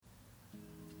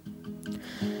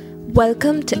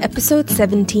Welcome to episode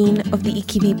 17 of the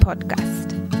Ikivi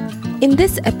podcast. In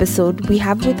this episode, we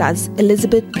have with us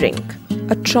Elizabeth Brink,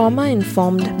 a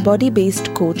trauma-informed,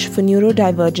 body-based coach for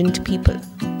neurodivergent people.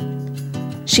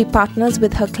 She partners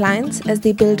with her clients as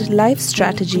they build life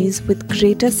strategies with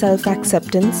greater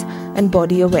self-acceptance and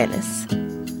body awareness.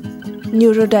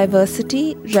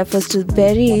 Neurodiversity refers to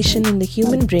variation in the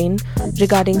human brain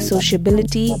regarding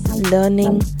sociability,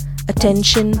 learning,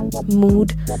 attention,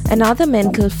 mood, and other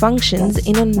mental functions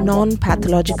in a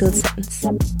non-pathological sense.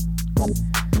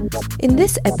 In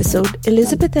this episode,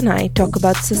 Elizabeth and I talk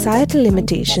about societal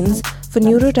limitations for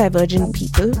neurodivergent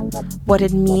people, what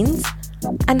it means,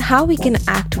 and how we can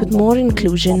act with more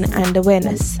inclusion and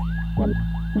awareness.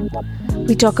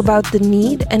 We talk about the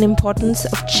need and importance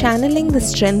of channeling the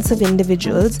strengths of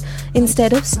individuals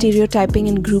instead of stereotyping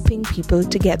and grouping people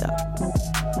together.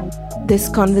 This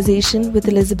conversation with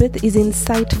Elizabeth is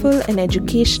insightful and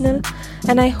educational,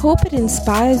 and I hope it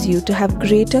inspires you to have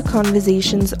greater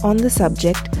conversations on the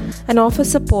subject and offer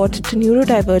support to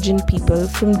neurodivergent people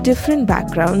from different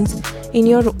backgrounds in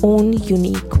your own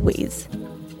unique ways.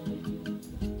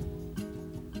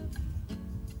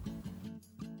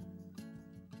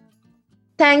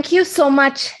 Thank you so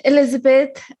much,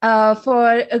 Elizabeth,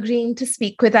 for agreeing to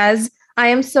speak with us. I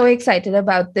am so excited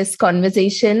about this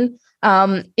conversation.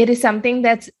 It is something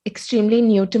that's extremely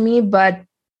new to me, but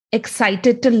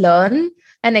excited to learn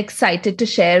and excited to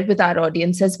share with our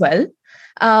audience as well.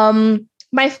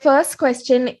 My first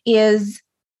question is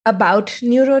about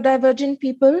neurodivergent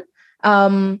people.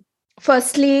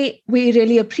 Firstly, we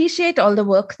really appreciate all the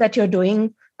work that you're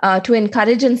doing to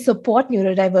encourage and support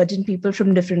neurodivergent people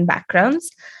from different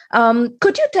backgrounds.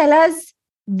 Could you tell us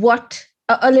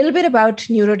a little bit about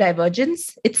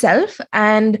neurodivergence itself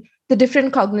and the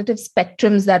different cognitive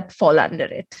spectrums that fall under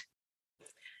it?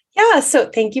 Yeah, so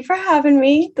thank you for having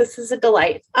me. This is a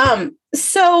delight.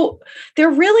 So there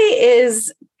really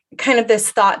is kind of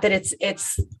this thought that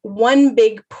it's one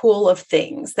big pool of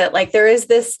things, that like there is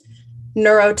this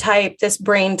neurotype, this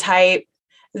brain type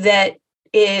that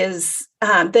is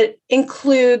that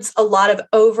includes a lot of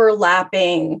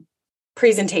overlapping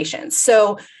presentations.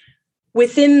 So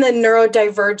within the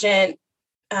neurodivergent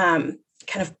kind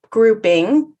of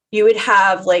grouping, you would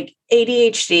have like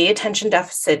ADHD, attention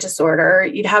deficit disorder.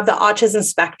 You'd have the autism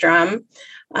spectrum,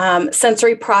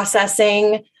 sensory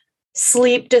processing,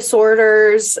 sleep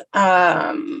disorders,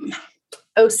 OCD,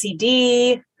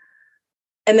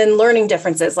 and then learning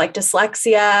differences like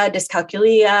dyslexia,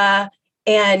 dyscalculia.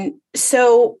 And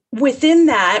so within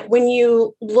that, when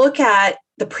you look at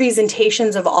the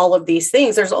presentations of all of these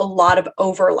things, there's a lot of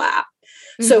overlap.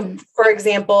 Mm-hmm. So, for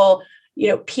example,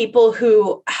 people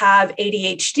who have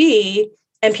ADHD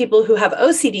and people who have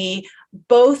OCD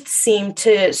both seem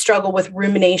to struggle with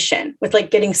rumination, with like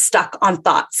getting stuck on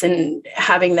thoughts and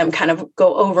having them kind of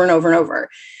go over and over and over.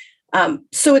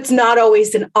 So it's not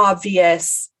always an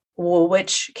obvious, well,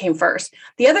 which came first.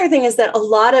 The other thing is that a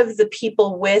lot of the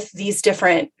people with these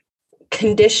different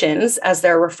conditions, as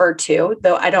they're referred to,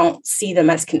 though I don't see them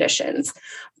as conditions,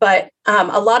 but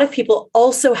a lot of people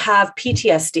also have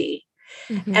PTSD.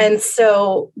 Mm-hmm. And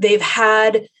so they've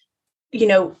had,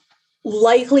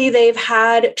 likely they've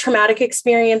had traumatic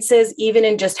experiences, even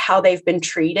in just how they've been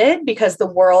treated, because the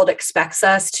world expects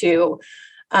us to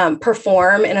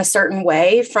perform in a certain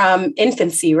way from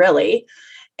infancy, really.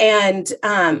 And,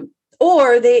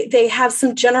 or they have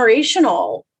some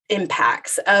generational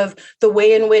impacts of the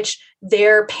way in which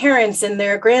their parents and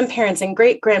their grandparents and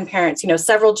great-grandparents,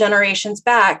 several generations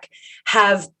back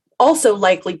have also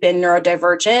likely been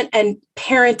neurodivergent and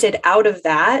parented out of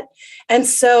that. And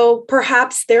so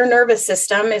perhaps their nervous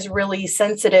system is really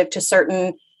sensitive to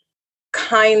certain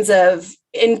kinds of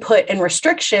input and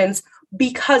restrictions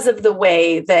because of the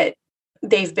way that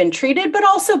they've been treated, but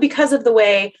also because of the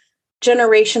way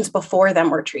generations before them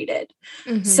were treated.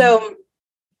 Mm-hmm. So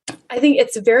I think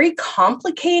it's very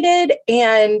complicated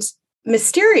and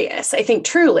mysterious. I think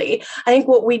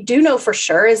what we do know for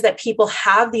sure is that people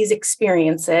have these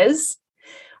experiences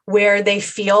where they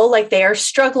feel like they are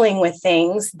struggling with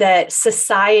things that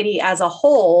society as a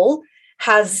whole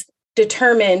has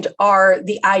determined are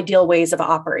the ideal ways of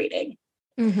operating.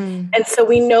 Mm-hmm. And so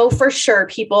we know for sure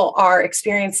people are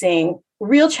experiencing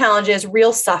real challenges,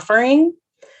 real suffering.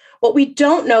 What we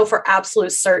don't know for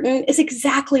absolute certain is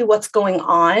exactly what's going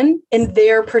on in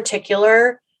their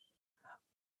particular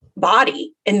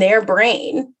body, in their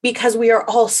brain, because we are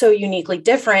all so uniquely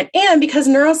different. And because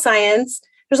neuroscience,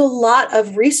 there's a lot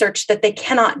of research that they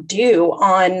cannot do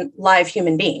on live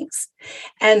human beings.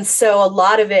 And so a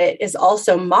lot of it is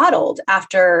also modeled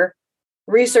after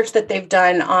research that they've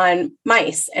done on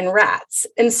mice and rats.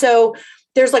 And so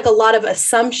there's like a lot of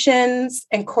assumptions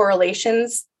and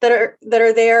correlations that are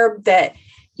there that,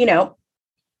 you know,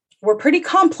 we're pretty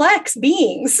complex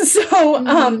beings.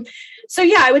 So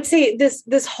yeah, I would say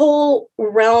this whole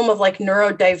realm of like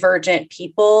neurodivergent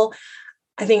people,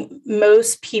 I think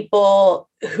most people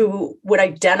who would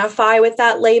identify with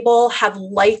that label have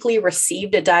likely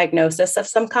received a diagnosis of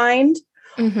some kind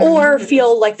or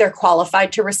feel like they're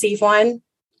qualified to receive one.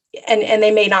 And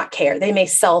they may not care. They may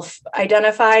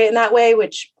self-identify in that way,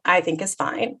 which I think is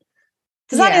fine.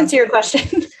 Does that answer your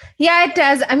question? Yeah, it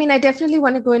does. I mean, I definitely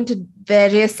want to go into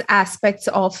various aspects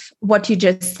of what you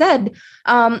just said.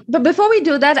 But before we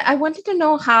do that, I wanted to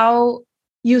know how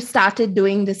you started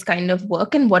doing this kind of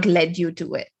work and what led you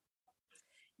to it.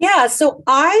 Yeah, so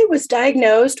I was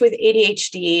diagnosed with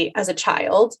ADHD as a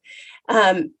child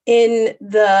in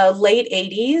the late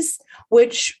 80s,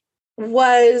 which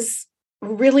was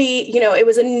really, you know, it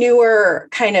was a newer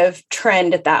kind of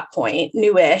trend at that point,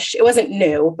 newish. It wasn't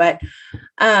new, but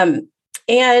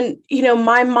and, you know,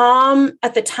 my mom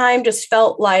at the time just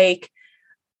felt like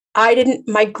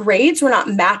my grades were not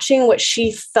matching what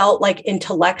she felt like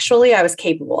intellectually I was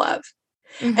capable of.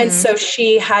 And so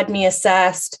she had me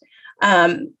assessed.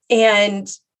 And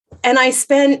I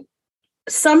spent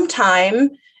some time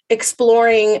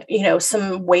exploring, you know,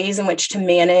 some ways in which to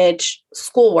manage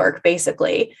schoolwork,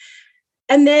 basically.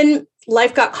 And then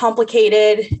life got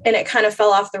complicated and it kind of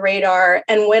fell off the radar.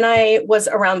 And when I was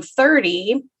around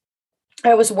 30,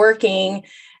 I was working,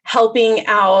 helping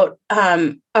out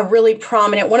a really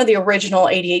prominent, one of the original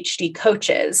ADHD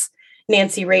coaches,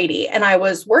 Nancy Rady. And I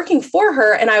was working for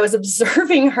her and I was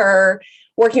observing her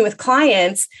working with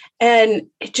clients. And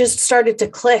it just started to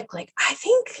click. Like, I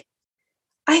think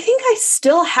I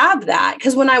still have that.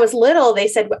 Because when I was little, they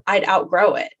said I'd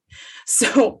outgrow it.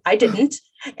 So I didn't.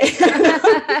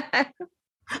 I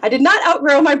did not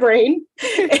outgrow my brain.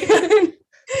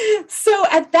 So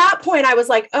at that point, I was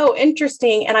like, oh,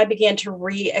 interesting. And I began to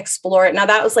re-explore it. Now,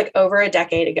 that was like over a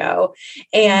decade ago.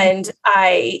 And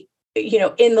I, you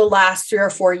know, in the last 3 or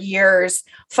 4 years,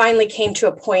 finally came to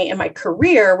a point in my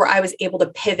career where I was able to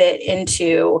pivot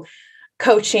into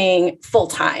coaching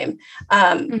full-time.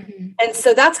 And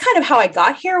so that's kind of how I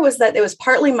got here, was that it was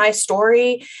partly my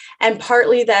story and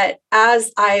partly that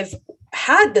as I've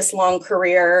had this long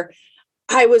career,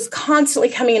 I was constantly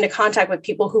coming into contact with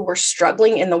people who were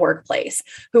struggling in the workplace,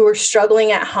 who were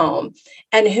struggling at home,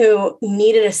 and who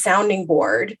needed a sounding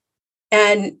board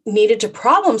and needed to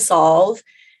problem solve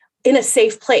in a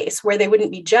safe place where they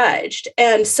wouldn't be judged.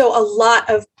 And so a lot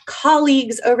of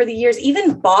colleagues over the years,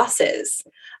 even bosses,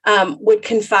 would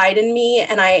confide in me.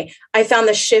 And I found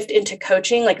the shift into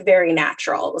coaching like very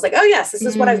natural. It was like, oh yes, this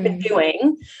is what I've been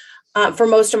doing for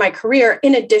most of my career,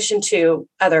 in addition to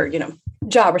other, you know,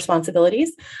 job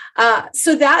responsibilities.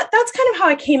 So that's kind of how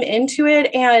I came into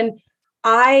it. And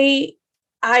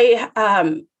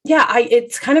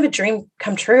it's kind of a dream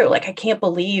come true. Like, I can't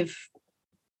believe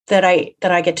that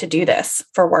I get to do this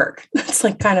for work. It's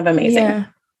like kind of amazing.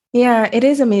 Yeah, it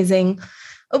is amazing.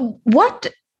 What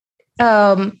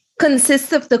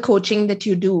consists of the coaching that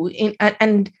you do?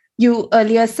 And you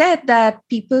earlier said that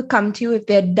people come to you if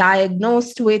they're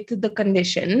diagnosed with the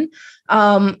condition,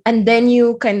 and then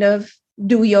you kind of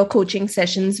do your coaching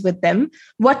sessions with them.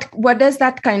 What does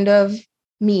that kind of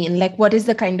mean? Like, what is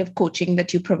the kind of coaching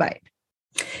that you provide?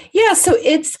 Yeah, so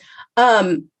it's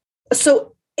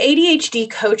so ADHD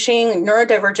coaching,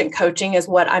 neurodivergent coaching is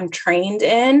what I'm trained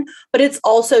in, but it's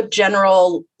also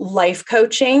general life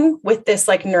coaching with this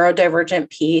like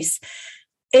neurodivergent piece.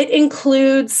 It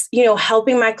includes, you know,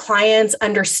 helping my clients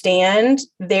understand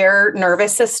their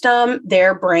nervous system,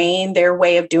 their brain, their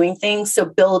way of doing things. So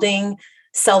building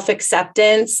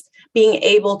self-acceptance, being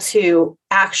able to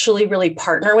actually really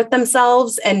partner with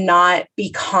themselves and not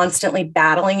be constantly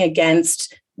battling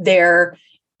against their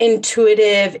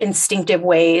intuitive, instinctive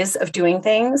ways of doing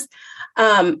things.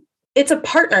 It's a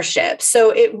partnership.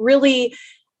 So it really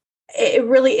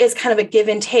is kind of a give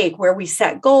and take where we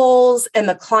set goals and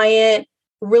the client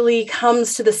really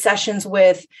comes to the sessions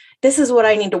with, this is what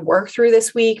I need to work through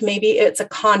this week. Maybe it's a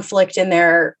conflict in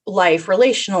their life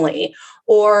relationally,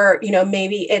 or, you know,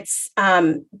 maybe it's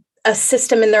a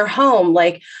system in their home.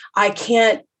 Like, I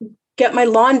can't get my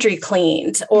laundry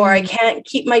cleaned, or I can't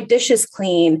keep my dishes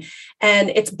clean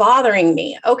and it's bothering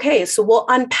me. Okay, so we'll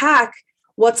unpack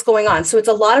what's going on. So it's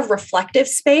a lot of reflective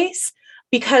space,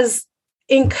 because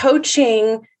in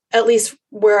coaching, at least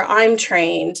where I'm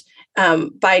trained,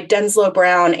 by Denslow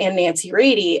Brown and Nancy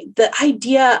Rady, the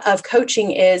idea of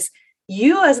coaching is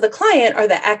you as the client are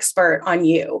the expert on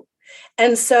you.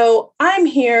 And so I'm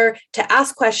here to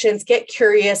ask questions, get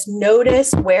curious,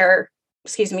 notice where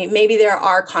maybe there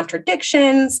are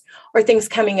contradictions or things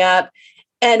coming up,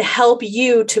 and help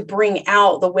you to bring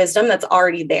out the wisdom that's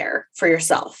already there for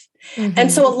yourself. Mm-hmm.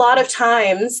 And so a lot of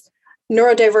times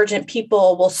neurodivergent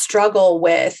people will struggle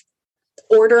with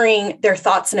ordering their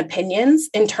thoughts and opinions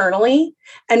internally.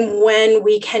 And when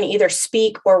we can either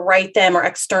speak or write them or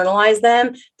externalize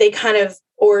them, they kind of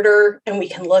order and we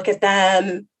can look at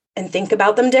them and think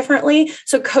about them differently.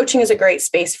 So coaching is a great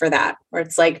space for that, where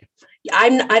it's like,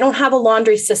 I don't have a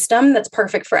laundry system that's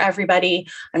perfect for everybody.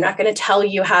 I'm not going to tell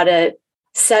you how to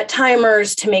set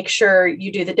timers to make sure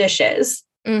you do the dishes.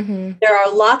 Mm-hmm. There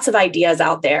are lots of ideas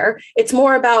out there. It's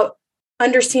more about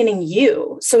understanding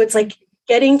you. So it's like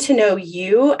getting to know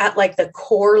you at like the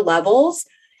core levels.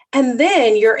 And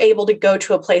then you're able to go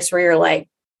to a place where you're like,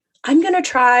 I'm going to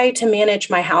try to manage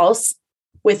my house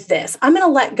with this. I'm going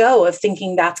to let go of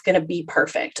thinking that's going to be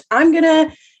perfect. I'm going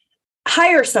to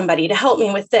hire somebody to help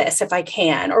me with this if I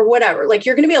can, or whatever. Like,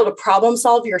 you're going to be able to problem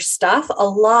solve your stuff a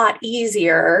lot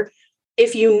easier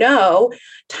if you know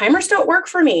timers don't work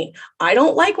for me. I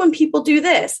don't like when people do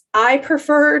this. I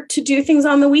prefer to do things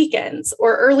on the weekends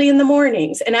or early in the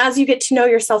mornings. And as you get to know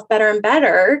yourself better and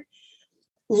better,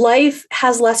 life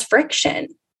has less friction.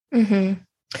 Mm-hmm.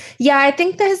 Yeah, I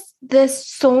think there's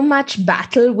so much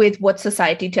battle with what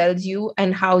society tells you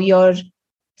and how you're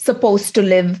supposed to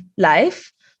live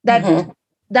life.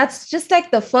 That's just like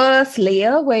the first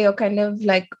layer where you're kind of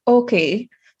like, okay,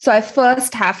 so I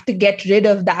first have to get rid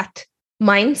of that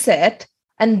mindset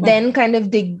and then kind of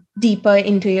dig deeper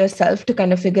into yourself to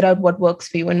kind of figure out what works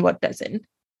for you and what doesn't.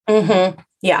 Mm-hmm.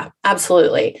 Yeah,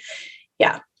 absolutely.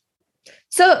 Yeah.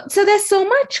 So there's so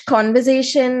much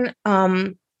conversation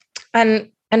and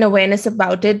awareness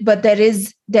about it, but there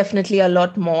is definitely a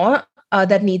lot more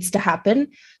that needs to happen.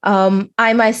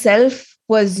 I myself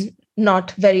was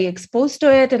not very exposed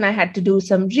to it, and I had to do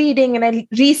some reading, and I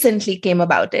recently came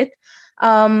about it.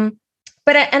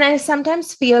 But I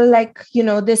sometimes feel like,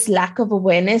 this lack of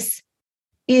awareness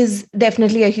is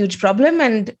definitely a huge problem,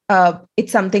 and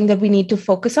it's something that we need to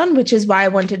focus on, which is why I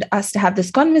wanted us to have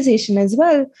this conversation as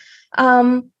well.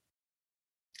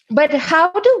 But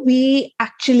how do we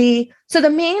actually? So the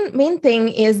main thing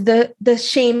is the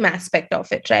shame aspect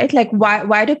of it, right? Like,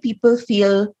 why do people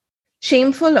feel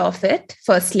shameful of it,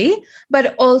 firstly,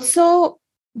 but also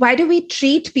why do we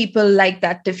treat people like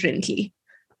that differently?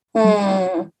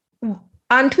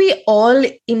 Aren't we all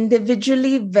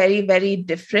individually very, very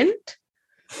different,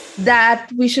 that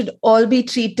we should all be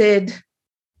treated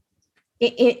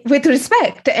with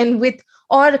respect and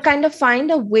or kind of find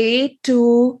a way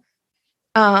to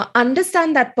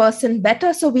understand that person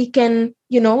better so we can,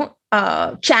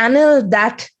 channel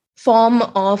that form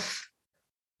of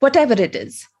whatever it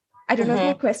is? I don't know if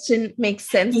my question makes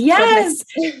sense. Yes,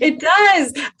 it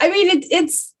does. I mean,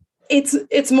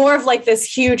 it's more of like this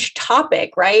huge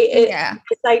topic, right?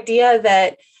 This idea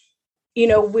that,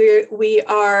 we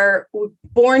are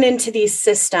born into these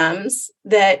systems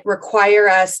that require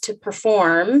us to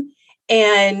perform.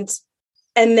 And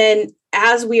then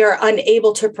as we are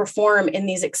unable to perform in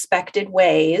these expected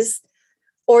ways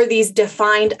or these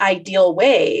defined ideal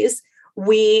ways,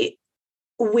 we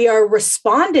are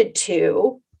responded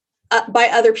to by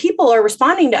other people, are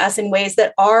responding to us in ways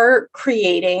that are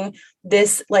creating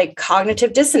this like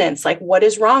cognitive dissonance, like, what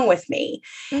is wrong with me?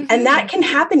 Mm-hmm. And that can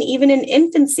happen even in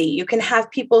infancy. You can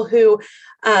have people who,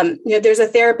 there's a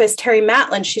therapist, Terry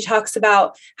Matlin, she talks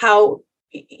about how,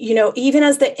 even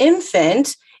as the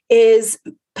infant is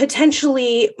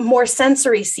potentially more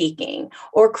sensory seeking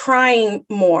or crying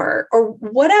more or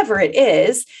whatever it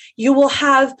is, you will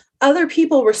have other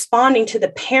people responding to the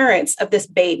parents of this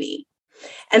baby.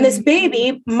 And this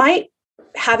baby might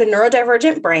have a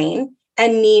neurodivergent brain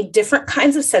and need different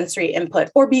kinds of sensory input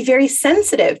or be very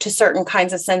sensitive to certain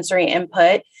kinds of sensory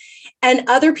input. And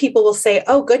other people will say,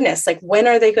 oh, goodness, like, when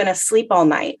are they going to sleep all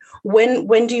night?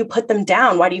 When do you put them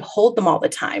down? Why do you hold them all the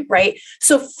time? Right.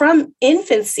 So from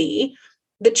infancy,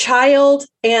 the child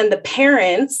and the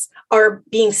parents are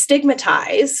being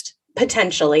stigmatized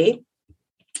potentially.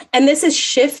 And this is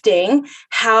shifting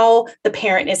how the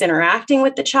parent is interacting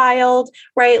with the child,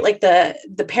 right? Like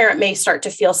the parent may start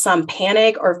to feel some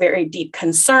panic or very deep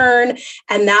concern,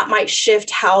 and that might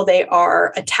shift how they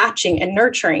are attaching and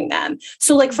nurturing them.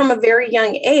 So like from a very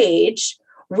young age,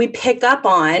 we pick up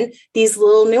on these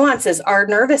little nuances. Our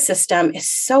nervous system is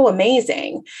so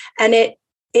amazing, and it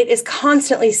is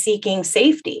constantly seeking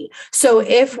safety. So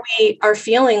if we are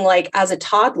feeling like as a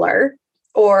toddler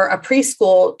or a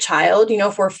preschool child,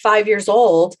 if we're 5 years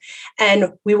old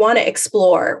and we want to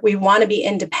explore, we want to be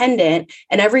independent,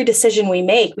 and every decision we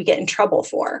make, we get in trouble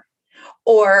for.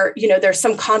 or, there's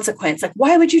some consequence. Like,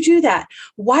 why would you do that?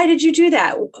 Why did you do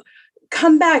that?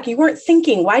 Come back. You weren't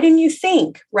thinking. Why didn't you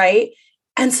think? Right.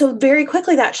 And so very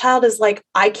quickly that child is like,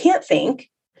 I can't think.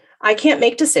 I can't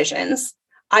make decisions.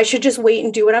 I should just wait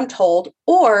and do what I'm told,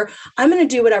 or I'm going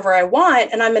to do whatever I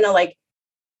want. And I'm going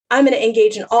to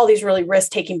engage in all these really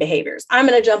risk-taking behaviors. I'm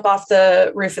going to jump off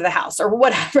the roof of the house or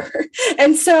whatever.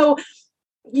 And so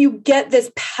you get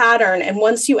this pattern. And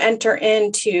once you enter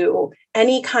into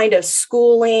any kind of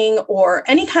schooling or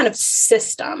any kind of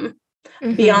system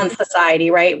beyond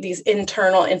society, right? These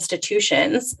internal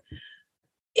institutions,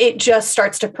 it just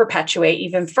starts to perpetuate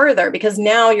even further, because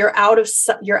now you're out of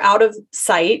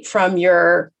sight from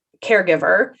your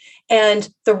caregiver, and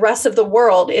the rest of the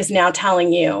world is now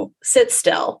telling you, sit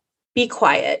still, be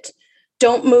quiet,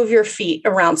 don't move your feet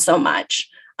around so much,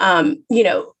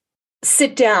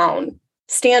 sit down,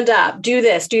 stand up, do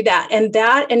this, do that. And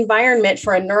that environment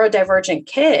for a neurodivergent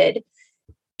kid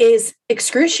is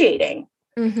excruciating.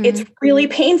 It's really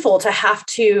painful to have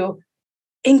to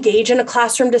engage in a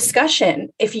classroom discussion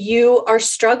if you are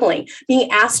struggling, being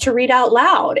asked to read out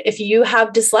loud if you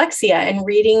have dyslexia and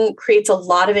reading creates a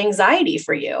lot of anxiety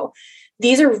for you.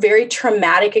 These are very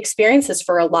traumatic experiences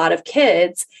for a lot of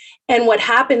kids. And what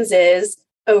happens is,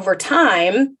 over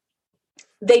time,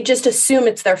 they just assume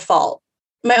it's their fault.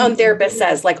 My own therapist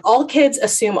says, like, all kids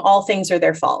assume all things are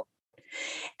their fault.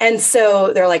 And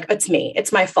so they're like, it's me,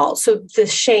 it's my fault. So the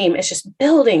shame is just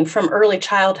building from early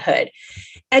childhood.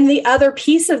 And the other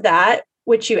piece of that,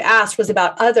 which you asked, was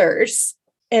about others'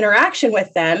 interaction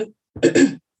with them.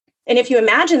 And if you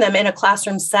imagine them in a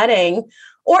classroom setting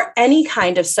or any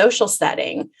kind of social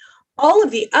setting, all of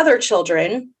the other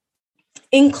children,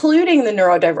 including the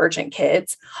neurodivergent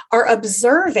kids, are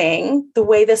observing the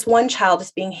way this one child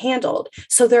is being handled.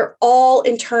 So they're all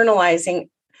internalizing,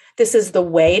 this is the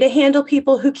way to handle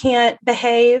people who can't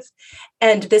behave,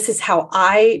 and this is how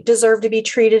I deserve to be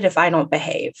treated if I don't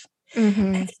behave.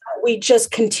 And so we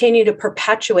just continue to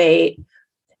perpetuate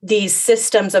these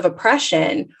systems of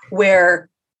oppression where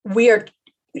we are,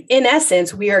 in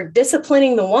essence, we are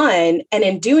disciplining the one. And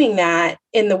in doing that,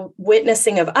 in the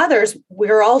witnessing of others,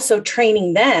 we're also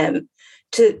training them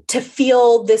to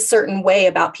feel this certain way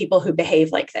about people who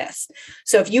behave like this.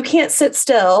 So if you can't sit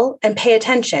still and pay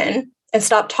attention and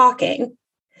stop talking,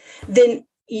 then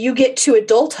you get to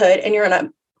adulthood and you're in a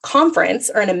conference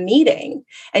or in a meeting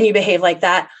and you behave like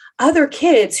that. Other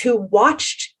kids who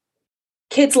watched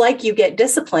kids like you get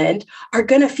disciplined are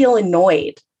going to feel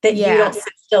annoyed that you don't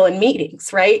sit still in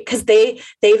meetings, right? Because they've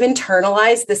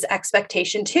internalized this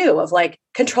expectation too of like,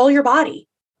 control your body.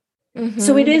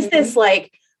 So it is this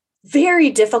like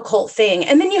very difficult thing.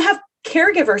 And then you have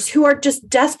caregivers who are just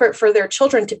desperate for their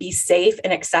children to be safe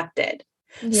and accepted.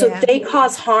 So they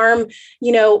cause harm,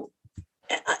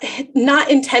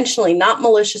 not intentionally, not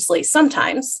maliciously.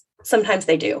 Sometimes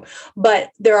they do,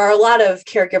 but there are a lot of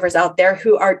caregivers out there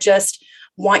who are just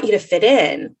want you to fit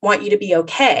in, want you to be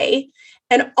okay.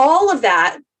 And all of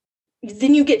that,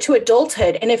 then you get to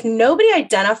adulthood. And if nobody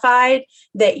identified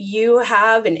that you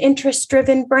have an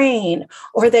interest-driven brain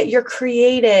or that you're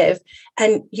creative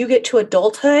and you get to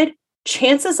adulthood,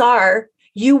 chances are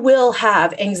you will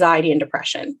have anxiety and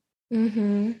depression.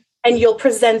 And you'll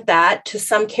present that to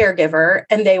some caregiver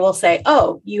and they will say,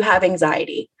 oh, you have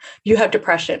anxiety, you have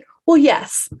depression. Well,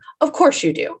 yes, of course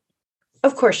you do.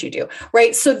 Of course you do.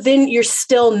 Right. So then you're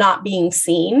still not being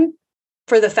seen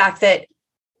for the fact that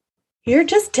you're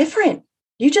just different.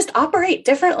 You just operate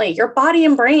differently. Your body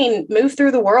and brain move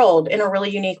through the world in a really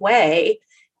unique way.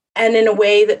 And in a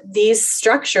way that these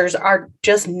structures are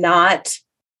just they're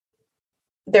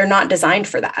not designed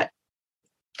for that.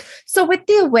 So with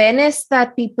the awareness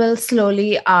that people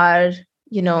slowly are,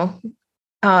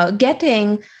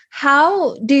 getting,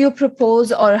 how do you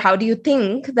propose or how do you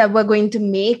think that we're going to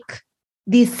make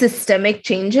these systemic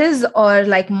changes or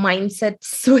like mindset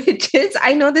switches?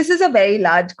 I know this is a very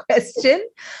large question,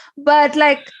 but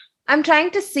like I'm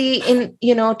trying to see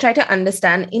try to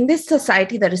understand in this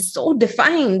society that is so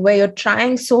defined where you're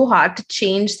trying so hard to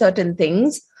change certain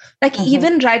things, like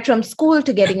even right from school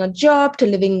to getting a job to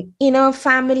living in a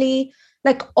family,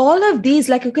 like all of these,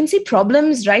 like you can see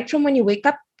problems right from when you wake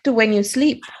up to when you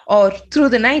sleep or through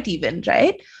the night even,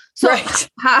 right? So right.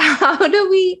 How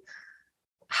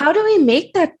do we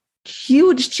make that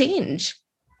huge change?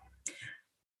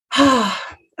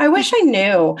 I wish I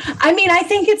knew. I mean, I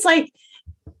think it's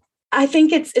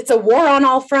a war on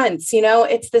all fronts.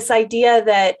 It's this idea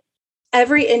that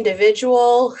every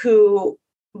individual who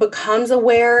becomes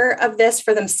aware of this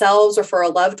for themselves or for a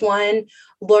loved one,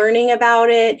 learning about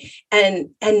it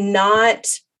and not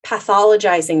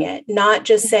pathologizing it, not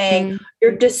just saying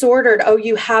you're disordered. Oh,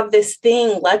 you have this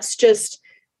thing. Let's just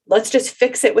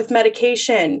fix it with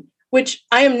medication, which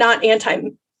I am not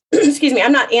excuse me,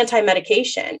 I'm not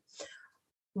anti-medication,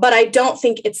 but I don't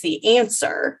think it's the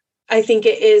answer. I think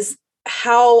it is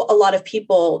how a lot of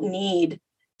people need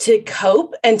to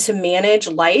cope and to manage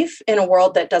life in a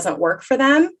world that doesn't work for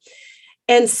them.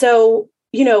 And so,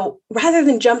 rather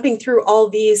than jumping through all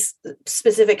these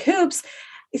specific hoops,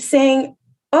 saying,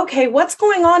 okay, what's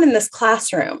going on in this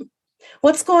classroom?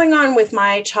 What's going on with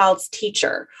my child's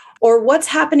teacher? Or what's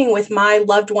happening with my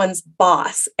loved one's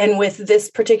boss and with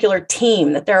this particular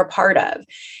team that they're a part of?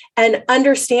 And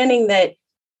understanding that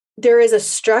there is a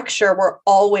structure we're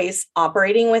always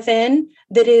operating within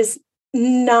that is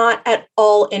not at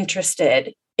all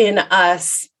interested in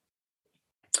us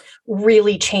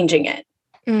really changing it,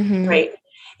 right?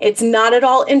 It's not at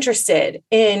all interested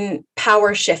in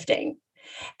power shifting.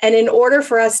 And in order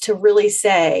for us to really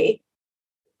say,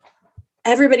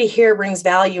 everybody here brings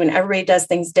value and everybody does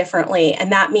things differently,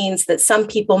 and that means that some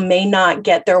people may not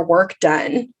get their work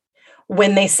done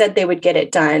when they said they would get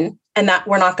it done, and that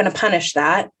we're not going to punish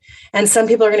that. And some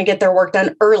people are going to get their work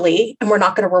done early, and we're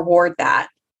not going to reward that.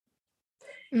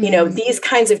 These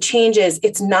kinds of changes,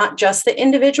 it's not just the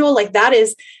individual. Like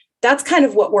that's kind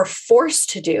of what we're forced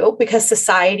to do because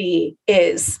society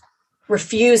is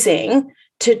refusing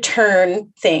to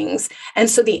turn things. And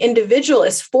so the individual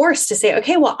is forced to say,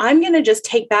 okay, well, I'm going to just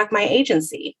take back my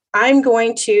agency. I'm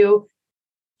going to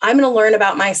learn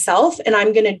about myself, and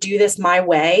I'm going to do this my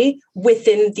way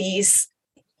within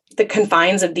the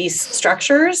confines of these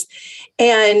structures.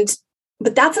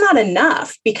 But that's not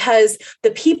enough, because the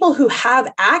people who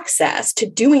have access to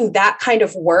doing that kind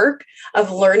of work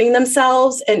of learning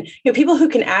themselves, and people who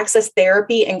can access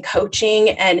therapy and coaching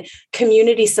and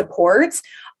community supports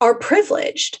are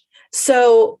privileged.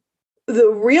 So the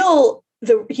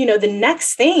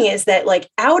next thing is that, like,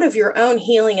 out of your own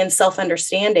healing and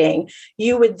self-understanding,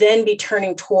 you would then be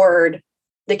turning toward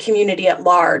the community at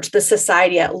large, the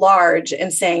society at large,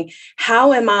 and saying,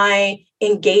 how am I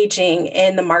engaging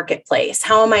in the marketplace?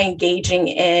 How am I engaging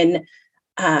in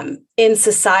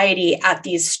society at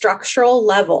these structural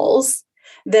levels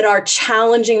that are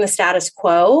challenging the status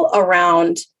quo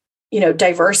around,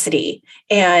 diversity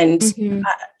and,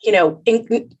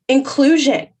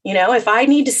 inclusion? If I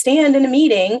need to stand in a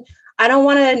meeting, I don't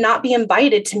want to not be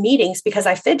invited to meetings because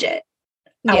I fidget.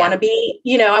 I want to be,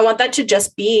 I want that to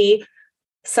just be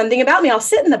something about me. I'll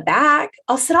sit in the back.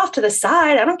 I'll sit off to the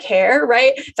side. I don't care.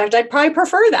 Right. In fact, I'd probably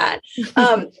prefer that.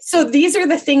 So these are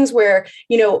the things where,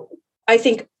 I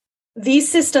think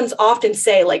these systems often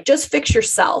say, like, just fix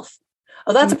yourself.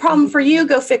 Oh, that's a problem for you.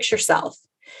 Go fix yourself.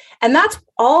 And that's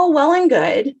all well and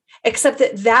good, except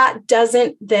that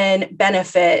doesn't then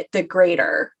benefit the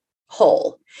greater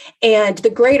whole. And the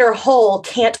greater whole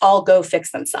can't all go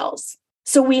fix themselves.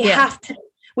 So we have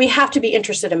to be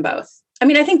interested in both. I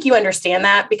mean, I think you understand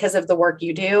that because of the work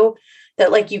you do,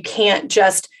 that, like, you can't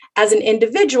just as an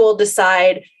individual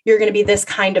decide you're going to be this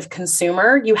kind of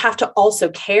consumer. You have to also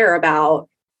care about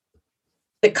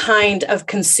the kind of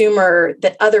consumer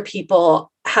that other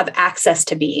people have access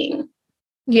to being.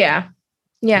 Yeah.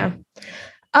 Yeah.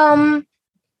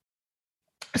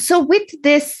 So with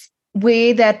this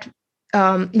way that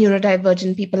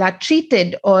neurodivergent people are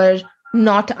treated or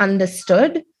not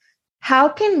understood, how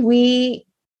can we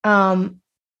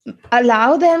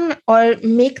allow them or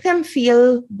make them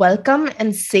feel welcome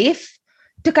and safe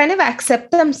to kind of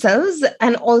accept themselves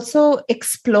and also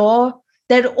explore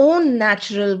their own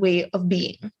natural way of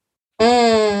being?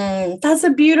 That's a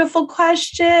beautiful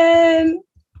question.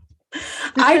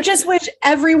 I just wish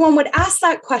everyone would ask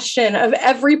that question of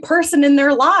every person in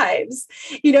their lives,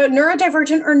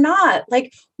 neurodivergent or not.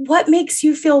 Like, what makes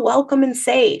you feel welcome and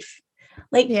safe?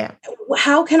 Like,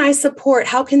 how can I support?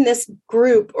 How can this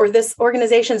group or this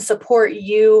organization support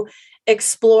you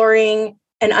exploring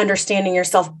and understanding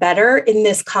yourself better in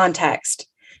this context?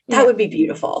 That would be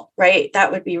beautiful, right?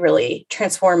 That would be really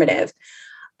transformative.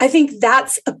 I think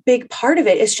that's a big part of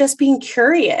it, is just being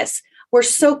curious. We're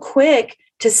so quick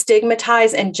to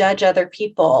stigmatize and judge other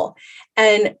people.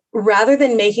 And rather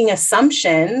than making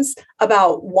assumptions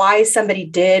about why somebody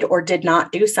did or did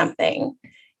not do something,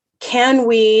 can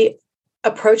we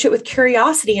approach it with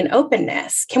curiosity and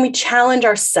openness? Can we challenge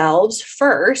ourselves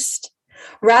first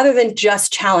rather than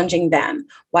just challenging them?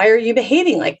 Why are you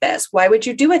behaving like this? Why would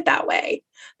you do it that way?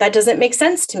 That doesn't make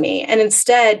sense to me. And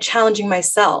instead challenging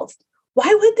myself.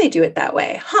 Why would they do it that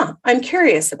way? I'm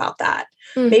curious about that.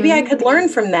 Maybe I could learn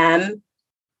from them.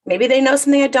 Maybe they know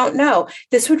something I don't know.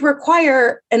 This would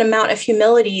require an amount of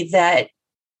humility that,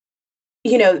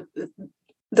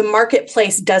 the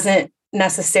marketplace doesn't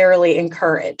necessarily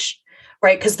encourage,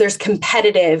 right? Because there's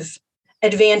competitive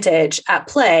advantage at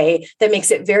play that makes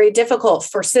it very difficult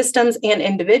for systems and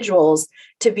individuals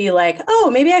to be like, oh,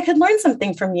 maybe I could learn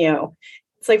something from you.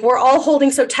 It's like we're all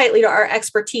holding so tightly to our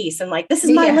expertise and like, this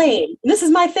is my lane, this is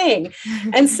my thing.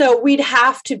 And so we'd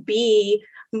have to be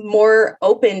more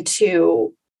open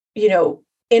to,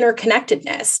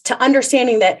 interconnectedness, to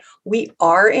understanding that we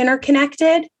are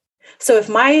interconnected. So if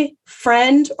my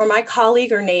friend or my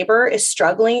colleague or neighbor is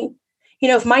struggling,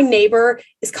 if my neighbor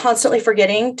is constantly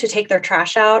forgetting to take their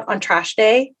trash out on trash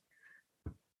day,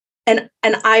 and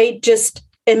I just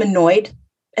am annoyed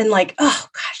and like, oh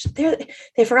gosh,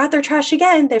 they forgot their trash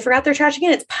again.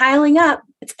 It's piling up.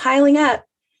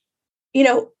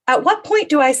 At what point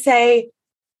do I say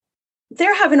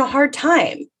they're having a hard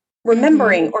time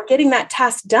remembering or getting that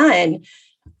task done?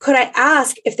 Could I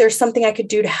ask if there's something I could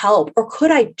do to help, or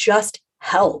could I just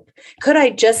help? Could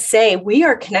I just say we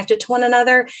are connected to one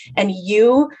another, and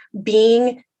you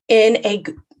being in a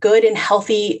good and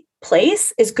healthy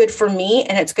place is good for me,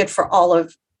 and it's good for all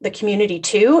of the community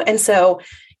too. And so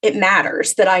it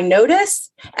matters that I notice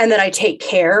and that I take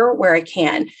care where I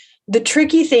can. The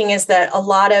tricky thing is that a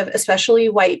lot of, especially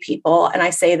white people, and I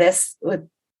say this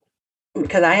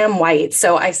because I am white,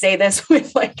 so I say this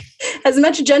with like as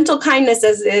much gentle kindness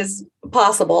as is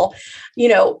possible,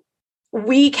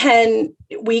 we can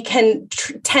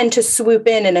tend to swoop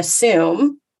in and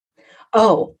assume,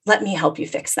 oh, let me help you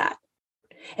fix that.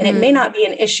 And it may not be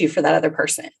an issue for that other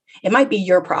person. It might be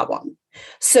your problem.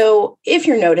 So if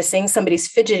you're noticing somebody's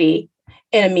fidgety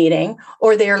in a meeting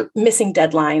or they're missing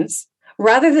deadlines,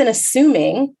 rather than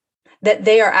assuming that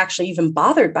they are actually even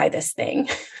bothered by this thing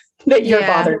that you're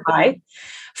bothered by,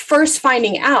 first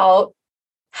finding out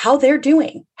how they're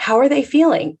doing. How are they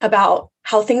feeling about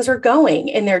how things are going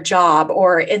in their job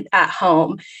or at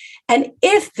home? And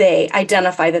if they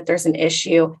identify that there's an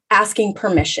issue, asking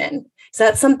permission. Is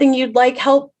that something you'd like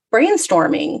help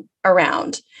brainstorming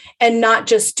around? And not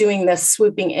just doing this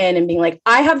swooping in and being like,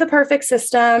 I have the perfect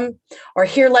system, or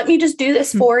here, let me just do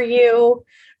this for you.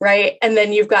 Right. And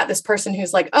then you've got this person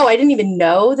who's like, oh, I didn't even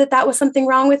know that was something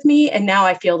wrong with me. And now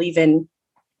I feel even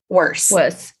worse.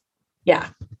 Yeah.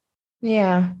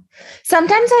 Yeah.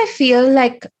 Sometimes I feel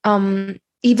like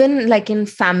even like in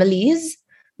families,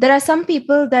 there are some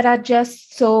people that are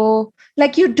just so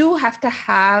like you do have to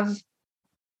have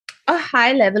a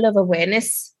high level of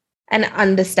awareness and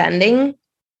understanding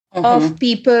of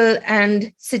people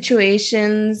and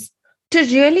situations to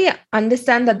really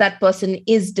understand that person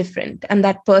is different and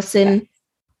that person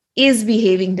is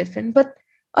behaving different. But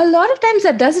a lot of times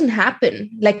that doesn't happen.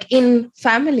 Like in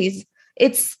families,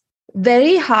 it's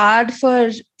very hard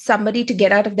for somebody to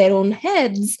get out of their own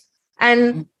heads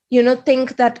and,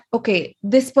 think that, okay,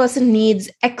 this person needs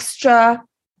extra,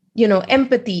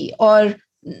 empathy or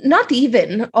not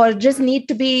even, or just need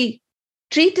to be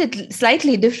treated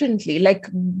slightly differently. Like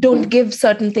don't give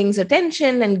certain things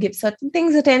attention and give certain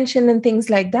things attention and things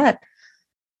like that.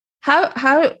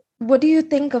 What do you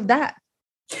think of that?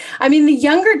 I mean, the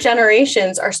younger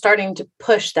generations are starting to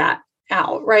push that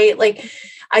out, right? Like,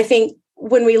 I think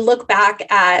when we look back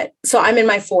so I'm in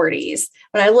my 40s,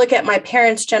 when I look at my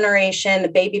parents' generation, the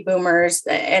baby boomers,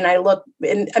 and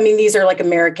these are like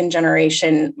American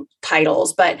generation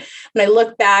titles, but when I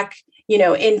look back,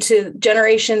 into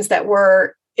generations that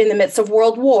were in the midst of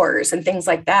world wars and things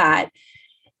like that,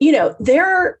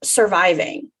 they're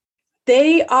surviving.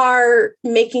 They are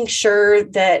making sure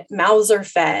that mouths are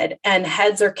fed and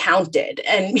heads are counted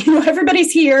and,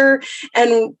 everybody's here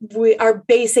and our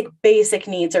basic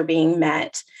needs are being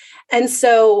met. And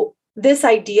so this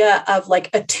idea of like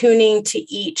attuning to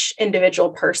each individual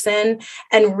person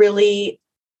and really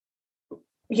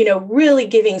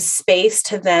giving space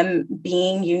to them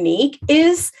being unique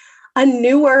is a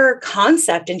newer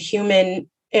concept in human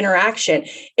interaction.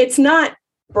 It's not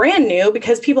brand new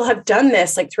because people have done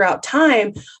this like throughout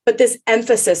time, but this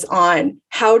emphasis on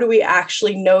how do we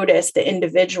actually notice the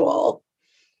individual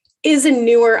is a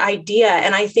newer idea.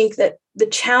 And I think that the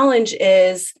challenge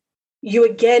is you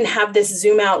again have this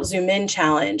zoom out, zoom in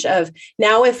challenge of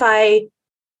now, if I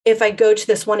go to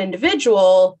this one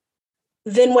individual,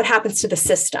 then what happens to the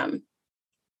system?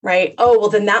 Right? Oh, well,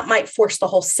 then that might force the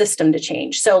whole system to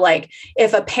change. So like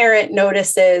if a parent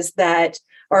notices that,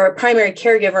 or a primary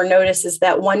caregiver notices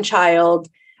that one child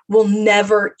will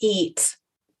never eat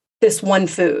this one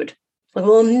food, like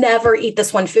will never eat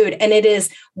this one food, and it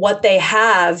is what they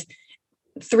have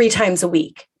 3 times a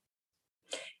week.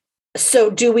 So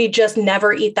do we just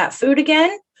never eat that food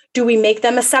again? Do we make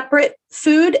them a separate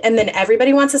food and then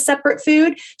everybody wants a separate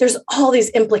food? There's all these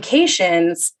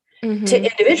implications to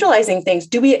individualizing things.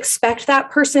 Do we expect that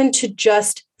person to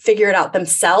just figure it out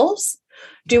themselves?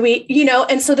 Do we,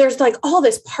 and so there's like all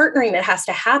this partnering that has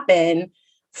to happen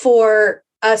for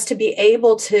us to be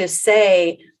able to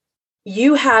say,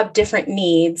 you have different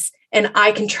needs and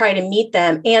I can try to meet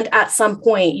them. And at some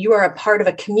point, you are a part of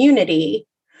a community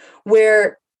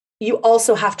where you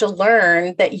also have to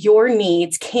learn that your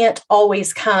needs can't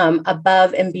always come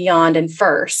above and beyond and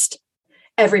first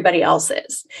everybody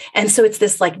else's. And so it's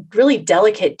this like really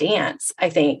delicate dance, I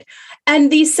think.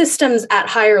 And these systems at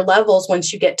higher levels,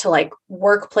 once you get to like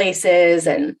workplaces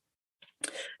and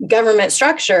government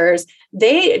structures,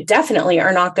 they definitely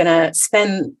are not going to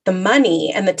spend the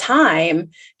money and the time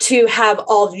to have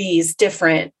all these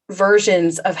different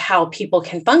versions of how people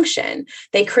can function.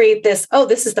 They create this,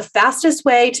 this is the fastest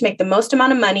way to make the most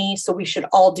amount of money, so we should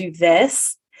all do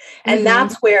this. And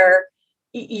that's where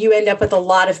you end up with a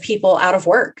lot of people out of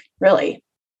work, really.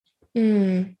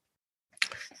 Yeah,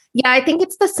 I think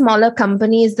it's the smaller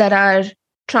companies that are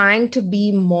trying to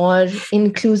be more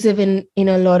inclusive in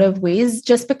a lot of ways,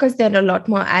 just because they're a lot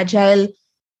more agile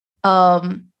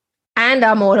and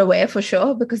are more aware, for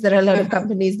sure, because there are a lot of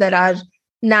companies that are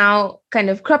now kind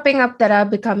of cropping up that are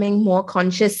becoming more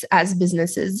conscious as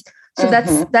businesses. So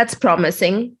that's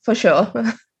promising, for sure.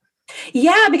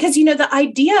 Yeah, because, the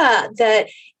idea that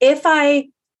if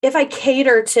I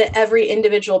cater to every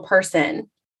individual person,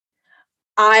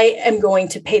 I am going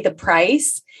to pay the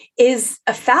price is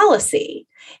a fallacy.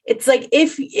 It's like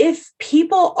if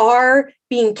people are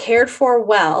being cared for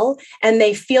well and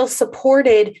they feel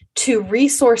supported to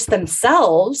resource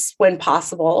themselves when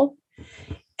possible,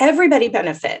 everybody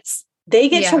benefits. They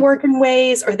get to work in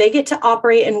ways, or they get to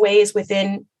operate in ways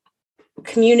within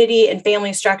community and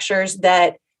family structures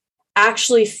that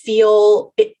actually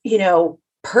feel,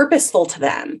 purposeful to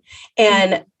them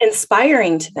and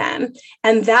inspiring to them.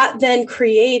 And that then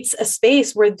creates a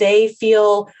space where they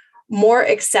feel more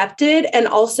accepted, and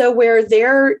also where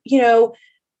they're,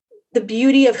 the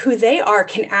beauty of who they are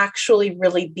can actually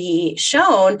really be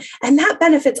shown. And that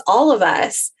benefits all of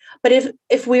us. But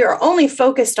if we are only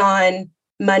focused on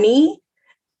money,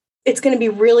 it's going to be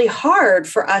really hard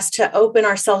for us to open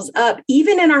ourselves up,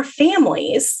 even in our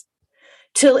families,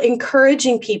 to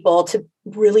encouraging people to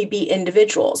really be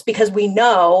individuals, because we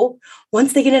know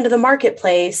once they get into the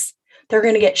marketplace, they're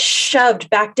going to get shoved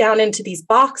back down into these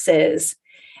boxes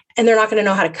and they're not going to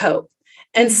know how to cope.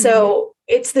 And so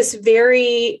it's this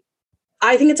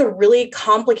I think it's a really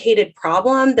complicated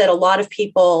problem that a lot of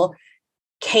people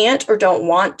can't or don't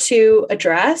want to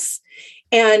address.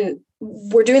 And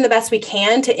we're doing the best we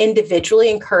can to individually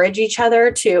encourage each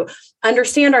other to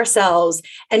understand ourselves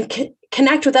and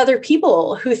connect with other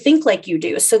people who think like you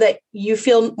do, so that you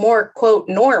feel more, quote,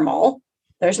 normal.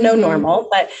 There's no normal,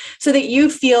 but so that you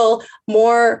feel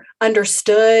more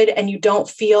understood and you don't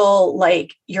feel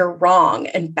like you're wrong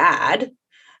and bad.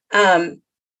 And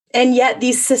yet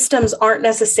these systems aren't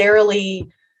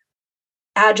necessarily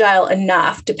agile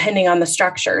enough, depending on the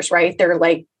structures, right? They're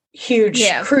like huge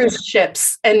cruise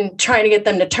ships, and trying to get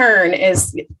them to turn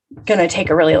is going to take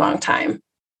a really long time.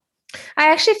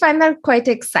 I actually find that quite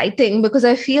exciting, because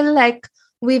I feel like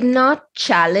we've not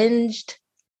challenged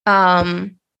the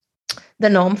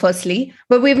norm, firstly,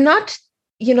 but we've not,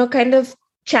 kind of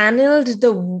channeled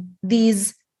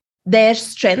their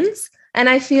strengths. And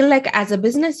I feel like as a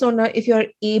business owner, if you're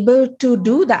able to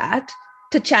do that,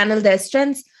 to channel their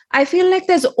strengths, I feel like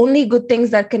there's only good things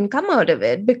that can come out of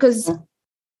it, because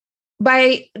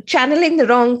by channeling the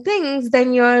wrong things,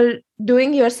 then you're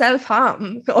doing yourself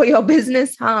harm or your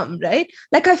business harm, right?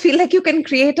 Like, I feel like you can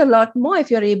create a lot more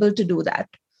if you're able to do that.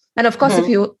 And of course, if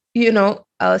you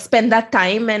spend that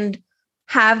time and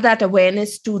have that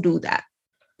awareness to do that.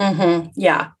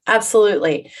 Yeah,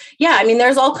 absolutely. Yeah. I mean,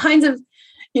 there's all kinds of,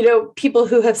 people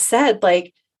who have said,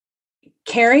 like,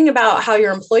 caring about how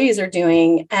your employees are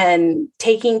doing and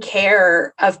taking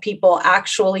care of people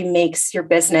actually makes your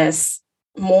business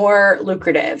more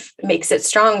lucrative, makes it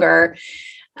stronger.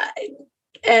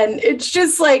 And it's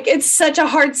just like, it's such a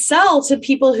hard sell to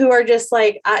people who are just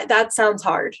like, that sounds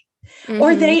hard.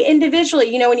 Or they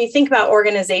individually, when you think about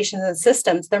organizations and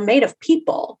systems, they're made of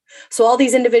people. So all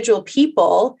these individual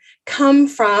people come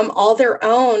from all their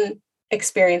own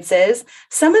experiences.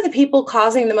 Some of the people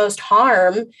causing the most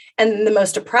harm and the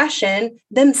most oppression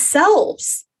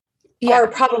themselves are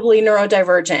probably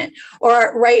neurodivergent,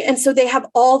 or right. And so they have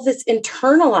all this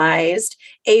internalized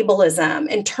ableism,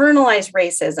 internalized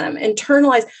racism,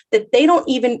 internalized that they don't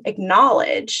even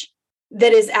acknowledge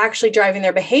that is actually driving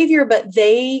their behavior, but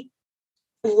they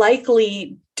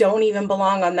likely don't even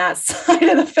belong on that side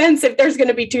of the fence if there's going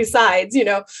to be two sides, you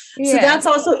know? Yeah. So that's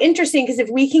also interesting, because if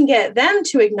we can get them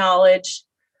to acknowledge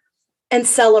and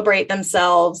celebrate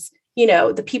themselves, you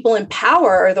know, the people in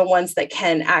power are the ones that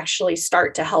can actually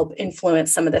start to help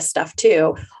influence some of this stuff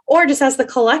too. Or just as the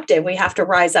collective, we have to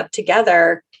rise up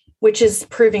together, which is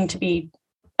proving to be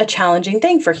a challenging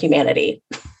thing for humanity.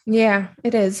 Yeah,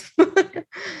 it is.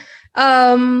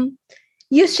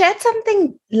 You shared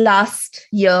something last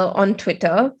year on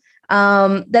Twitter,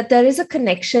 that there is a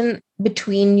connection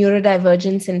between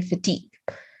neurodivergence and fatigue.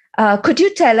 Could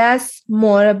you tell us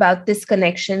more about this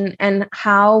connection and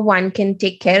how one can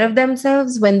take care of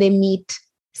themselves when they meet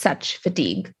such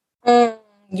fatigue?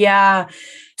 Yeah.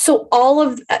 So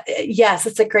yes,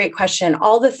 it's a great question.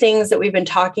 All the things that we've been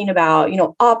talking about, you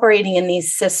know, operating in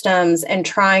these systems and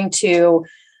trying to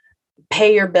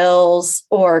pay your bills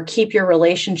or keep your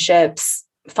relationships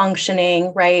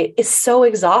functioning, right, is so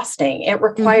exhausting. It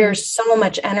requires so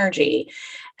much energy.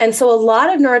 And so a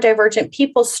lot of neurodivergent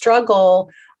people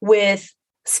struggle with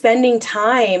spending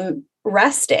time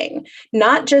resting,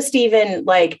 not just even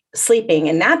like sleeping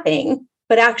and napping,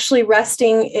 but actually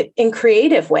resting in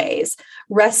creative ways,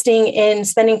 resting in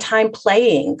spending time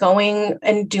playing, going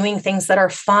and doing things that are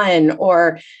fun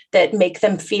or that make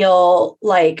them feel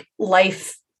like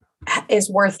life is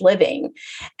worth living.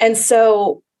 And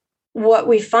so what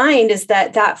we find is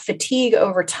that fatigue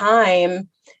over time,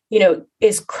 you know,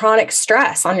 is chronic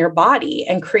stress on your body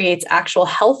and creates actual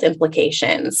health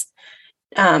implications.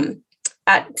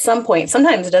 At some point,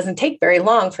 sometimes it doesn't take very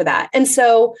long for that. And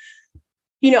so,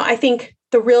 you know, I think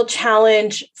the real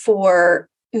challenge for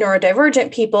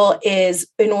neurodivergent people is,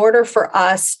 in order for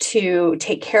us to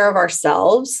take care of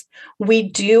ourselves, we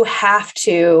do have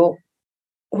to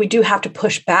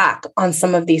push back on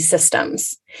some of these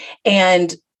systems.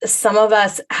 And some of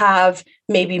us have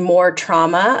maybe more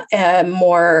trauma and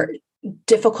more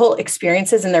difficult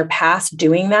experiences in their past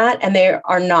doing that, and they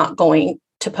are not going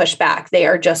to push back. They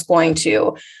are just going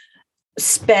to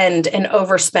spend and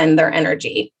overspend their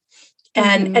energy.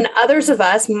 And others of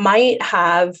us might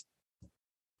have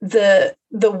the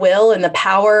will and the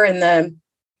power and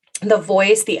the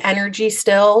voice, the energy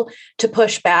still to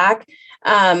push back.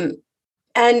 And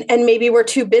maybe we're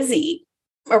too busy,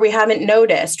 or we haven't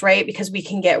noticed, right? Because we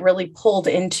can get really pulled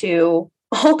into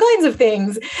all kinds of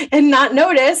things and not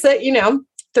notice that, you know,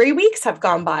 3 weeks have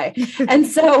gone by. And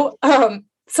so,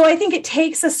 so I think it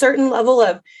takes a certain level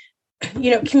of,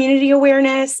 you know, community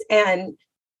awareness and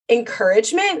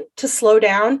encouragement to slow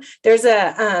down.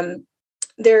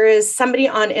 There is somebody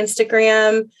on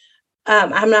Instagram.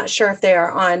 I'm not sure if they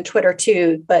are on Twitter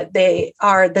too, but they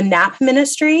are the Nap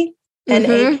Ministry. NAP,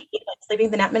 like Sleeping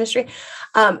the Nap Ministry.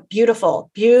 Beautiful,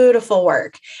 beautiful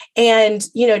work. And,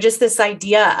 you know, just this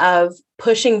idea of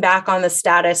pushing back on the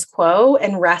status quo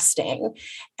and resting.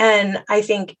 And I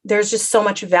think there's just so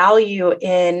much value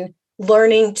in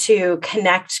learning to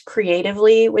connect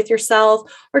creatively with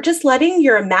yourself, or just letting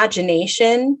your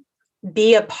imagination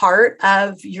be a part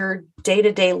of your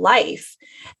day-to-day life.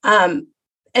 And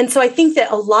so I think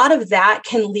that a lot of that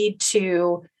can lead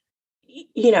to,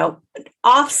 you know,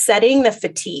 offsetting the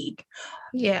fatigue.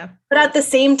 Yeah. But at the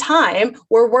same time,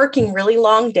 we're working really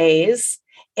long days,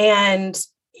 and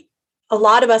a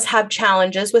lot of us have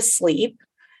challenges with sleep.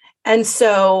 And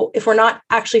so if we're not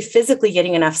actually physically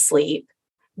getting enough sleep,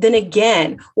 then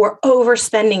again, we're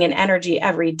overspending in energy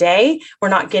every day. We're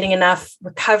not getting enough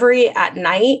recovery at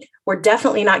night. We're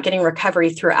definitely not getting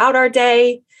recovery throughout our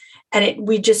day. And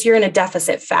you're in a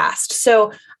deficit fast.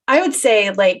 So I would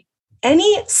say, like,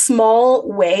 any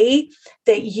small way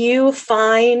that you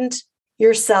find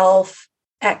yourself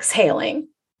exhaling.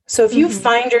 So if you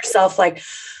find yourself like,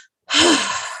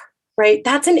 right,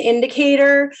 that's an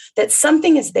indicator that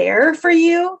something is there for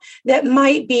you that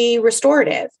might be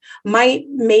restorative, might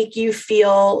make you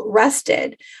feel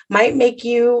rested, might make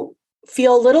you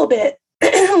feel a little bit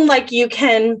like you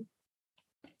can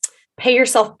pay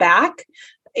yourself back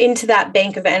into that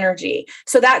bank of energy.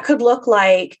 So that could look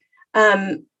like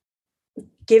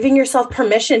giving yourself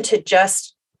permission to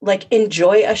just like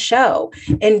enjoy a show,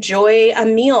 enjoy a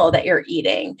meal that you're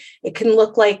eating. It can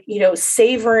look like, you know,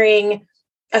 savoring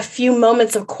a few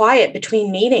moments of quiet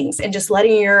between meetings and just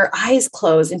letting your eyes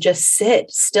close and just sit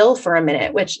still for a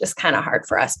minute, which is kind of hard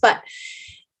for us. But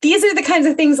these are the kinds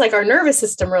of things like our nervous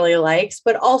system really likes,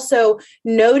 but also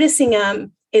noticing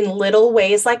them in little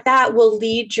ways like that will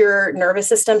lead your nervous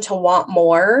system to want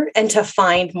more and to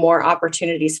find more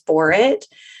opportunities for it,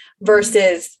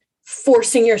 versus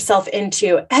forcing yourself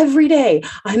into every day,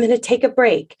 I'm going to take a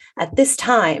break at this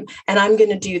time and I'm going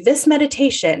to do this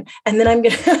meditation and then I'm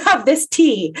going to have this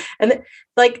tea. And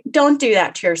like, don't do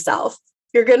that to yourself.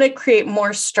 you're going to create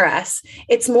more stress.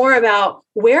 It's more about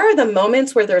where are the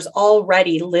moments where there's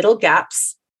already little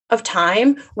gaps of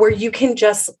time where you can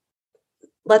just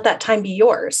let that time be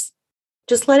yours.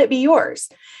 Just let it be yours.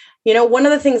 You know, one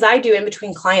of the things I do in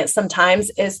between clients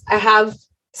sometimes is I have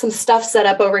some stuff set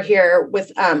up over here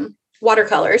with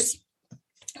watercolors,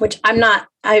 which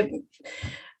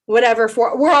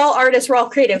we're all artists, we're all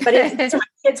creative, but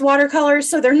it's watercolors.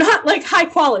 So they're not like high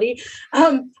quality.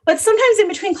 But sometimes in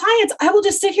between clients, I will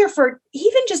just sit here for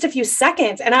even just a few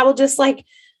seconds and I will just like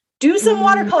do some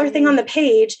watercolor thing on the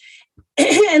page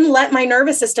and let my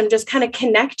nervous system just kind of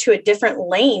connect to a different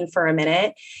lane for a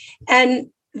minute.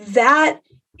 And that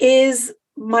is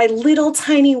my little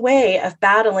tiny way of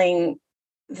battling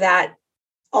that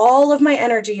all of my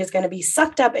energy is going to be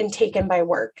sucked up and taken by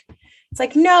work. It's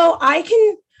like, no, I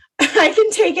can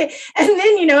take it. And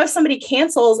then, you know, if somebody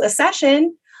cancels a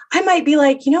session, I might be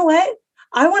like, you know what?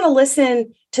 I want to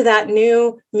listen to that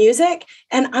new music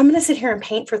and I'm going to sit here and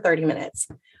paint for 30 minutes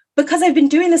because I've been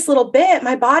doing this little bit.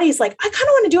 My body's like, I kind of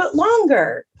want to do it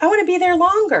longer. I want to be there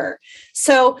longer.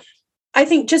 So I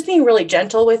think just being really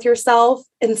gentle with yourself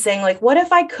and saying like, what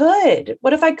if I could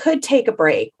take a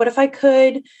break? What if I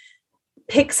could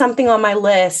pick something on my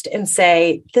list and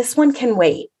say, this one can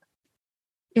wait.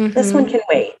 Mm-hmm. This one can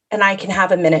wait and I can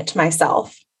have a minute to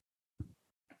myself.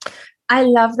 I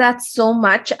love that so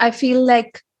much. I feel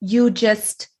like you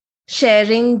just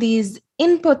sharing these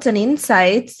inputs and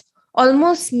insights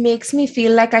almost makes me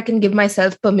feel like I can give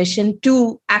myself permission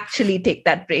to actually take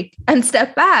that break and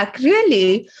step back,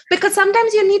 really. Because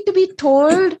sometimes you need to be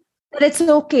told that it's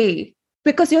okay.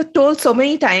 Because you're told so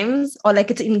many times, or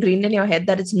like it's ingrained in your head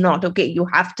that it's not okay. You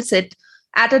have to sit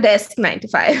at a desk 9 to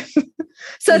 5.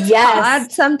 So it's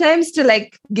hard sometimes to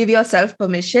like give yourself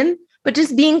permission, but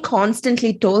just being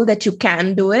constantly told that you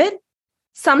can do it,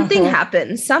 something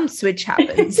happens, some switch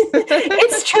happens.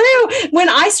 It's true. When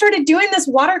I started doing this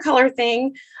watercolor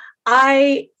thing,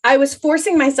 I was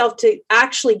forcing myself to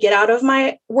actually get out of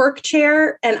my work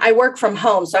chair, and I work from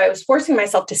home. So I was forcing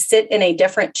myself to sit in a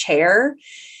different chair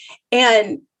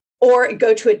or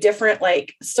go to a different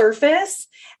like surface.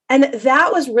 And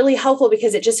that was really helpful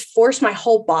because it just forced my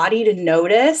whole body to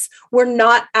notice we're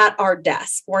not at our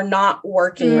desk. We're not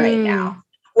working right now.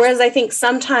 Whereas I think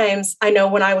sometimes I know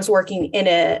when I was working in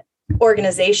an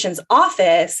organization's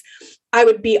office, I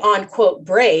would be on quote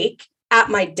break at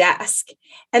my desk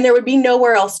and there would be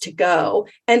nowhere else to go.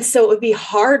 And so it would be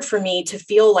hard for me to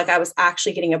feel like I was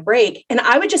actually getting a break. And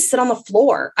I would just sit on the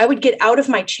floor. I would get out of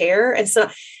my chair. And so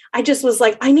I just was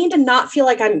like, I need to not feel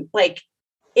like I'm like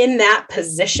in that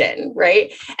position.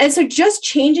 Right. And so just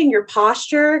changing your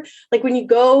posture, like when you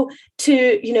go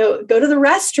to the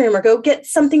restroom or go get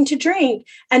something to drink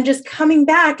and just coming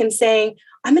back and saying,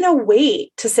 I'm going to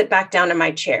wait to sit back down in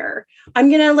my chair. I'm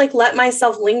going to like let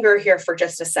myself linger here for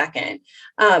just a second.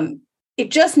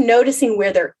 Just noticing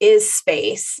where there is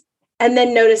space and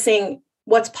then noticing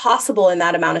what's possible in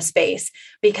that amount of space,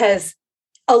 because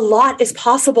a lot is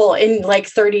possible in like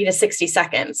 30 to 60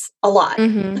 seconds. A lot.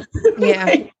 Mm-hmm. Yeah.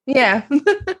 Right? Yeah.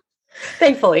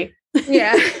 Thankfully.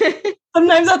 Yeah.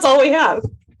 Sometimes that's all we have.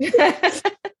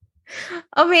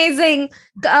 Amazing.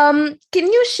 Can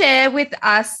you share with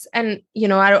us and,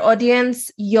 our audience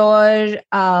your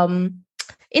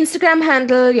Instagram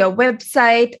handle, your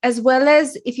website, as well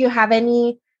as if you have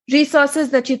any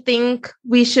resources that you think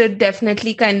we should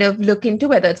definitely kind of look into,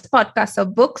 whether it's podcasts or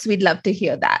books? We'd love to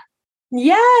hear that.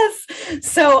 Yes.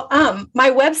 So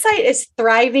my website is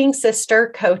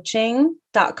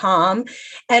thrivingsistercoaching.com.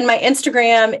 And my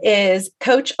Instagram is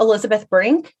Coach Elizabeth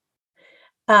Brink.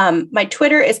 My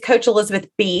Twitter is Coach Elizabeth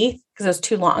B, because it was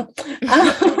too long.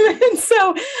 And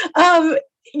so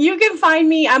you can find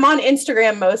me, I'm on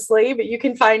Instagram mostly, but you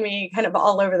can find me kind of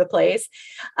all over the place.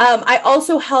 I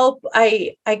also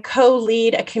I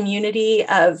co-lead a community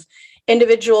of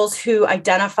individuals who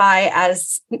identify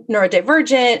as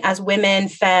neurodivergent, as women,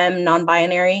 femme,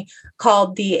 non-binary,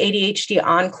 called the ADHD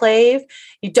Enclave.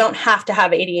 You don't have to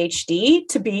have ADHD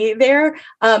to be there,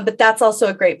 but that's also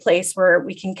a great place where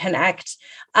we can connect.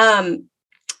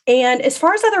 And as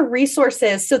far as other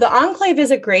resources, so the Enclave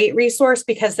is a great resource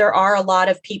because there are a lot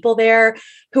of people there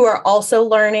who are also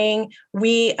learning.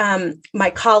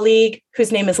 My colleague,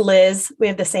 whose name is Liz, we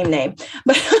have the same name,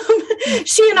 but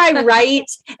she and I write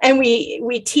and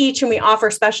we teach and we offer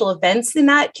special events in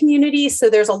that community. So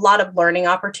there's a lot of learning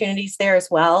opportunities there as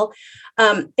well.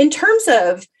 In terms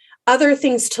of other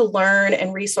things to learn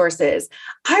and resources,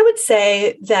 I would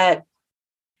say that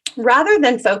rather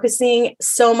than focusing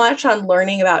so much on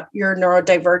learning about your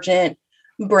neurodivergent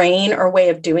brain or way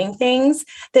of doing things,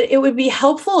 that it would be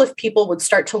helpful if people would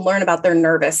start to learn about their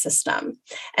nervous system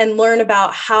and learn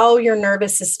about how your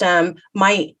nervous system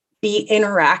might be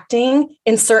interacting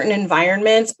in certain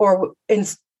environments or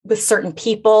with certain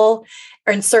people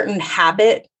or in certain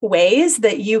habit ways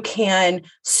that you can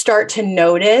start to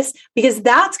notice, because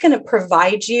that's going to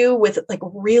provide you with like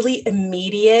really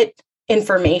immediate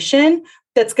information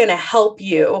that's going to help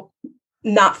you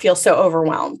not feel so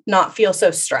overwhelmed, not feel so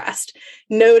stressed,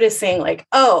 noticing like,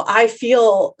 oh, I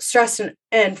feel stressed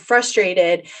and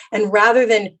frustrated. And rather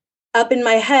than up in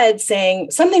my head saying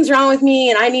something's wrong with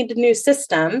me and I need a new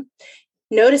system,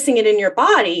 noticing it in your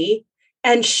body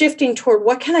and shifting toward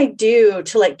what can I do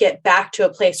to like get back to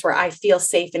a place where I feel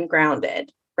safe and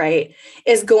grounded, right,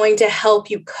 is going to help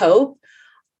you cope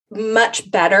much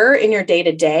better in your day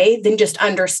to day than just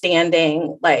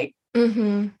understanding like,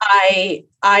 I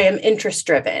am interest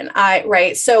driven.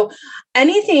 Right. So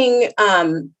anything,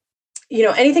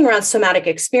 anything around somatic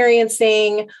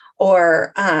experiencing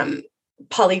or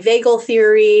polyvagal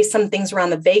theory, some things around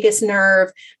the vagus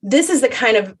nerve. This is the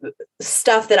kind of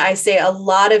stuff that I say a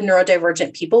lot of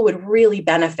neurodivergent people would really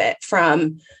benefit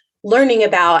from learning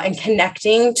about and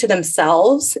connecting to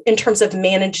themselves in terms of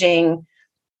managing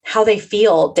how they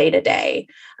feel day to day.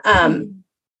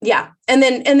 Yeah. And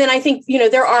then I think,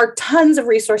 there are tons of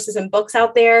resources and books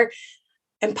out there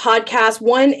and podcasts.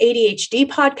 One ADHD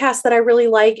podcast that I really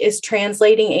like is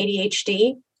Translating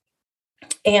ADHD.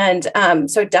 And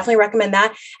so definitely recommend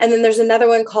that. And then there's another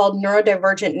one called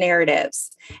Neurodivergent Narratives.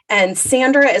 And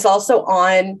Sandra is also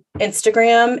on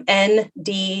Instagram,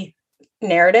 ND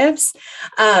Narratives.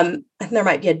 And there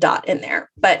might be a dot in there,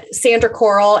 but Sandra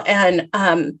Coral,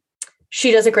 and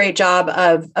she does a great job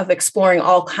of exploring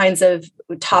all kinds of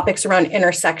topics around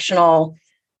intersectional,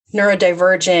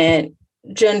 neurodivergent,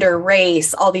 gender,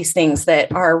 race, all these things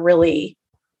that are really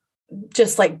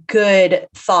just like good,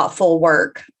 thoughtful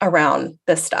work around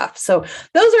this stuff. So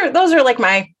those are like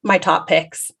my top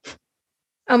picks.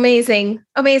 Amazing.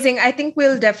 I think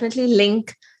we'll definitely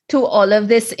link to all of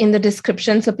this in the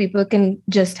description so people can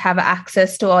just have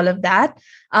access to all of that.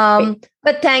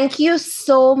 But thank you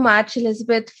so much,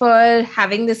 Elizabeth, for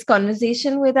having this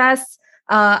conversation with us.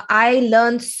 I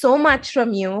learned so much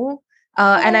from you,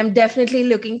 and I'm definitely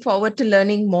looking forward to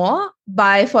learning more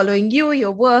by following you,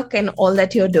 your work, and all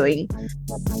that you're doing.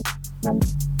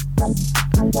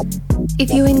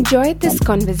 If you enjoyed this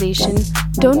conversation,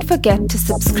 don't forget to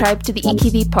subscribe to the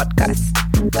Ikibi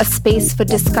podcast, a space for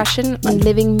discussion on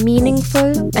living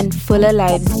meaningful and fuller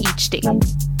lives each day.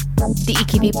 The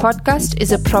Ikibi podcast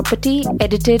is a property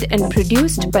edited and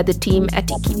produced by the team at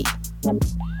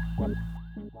Ikibi.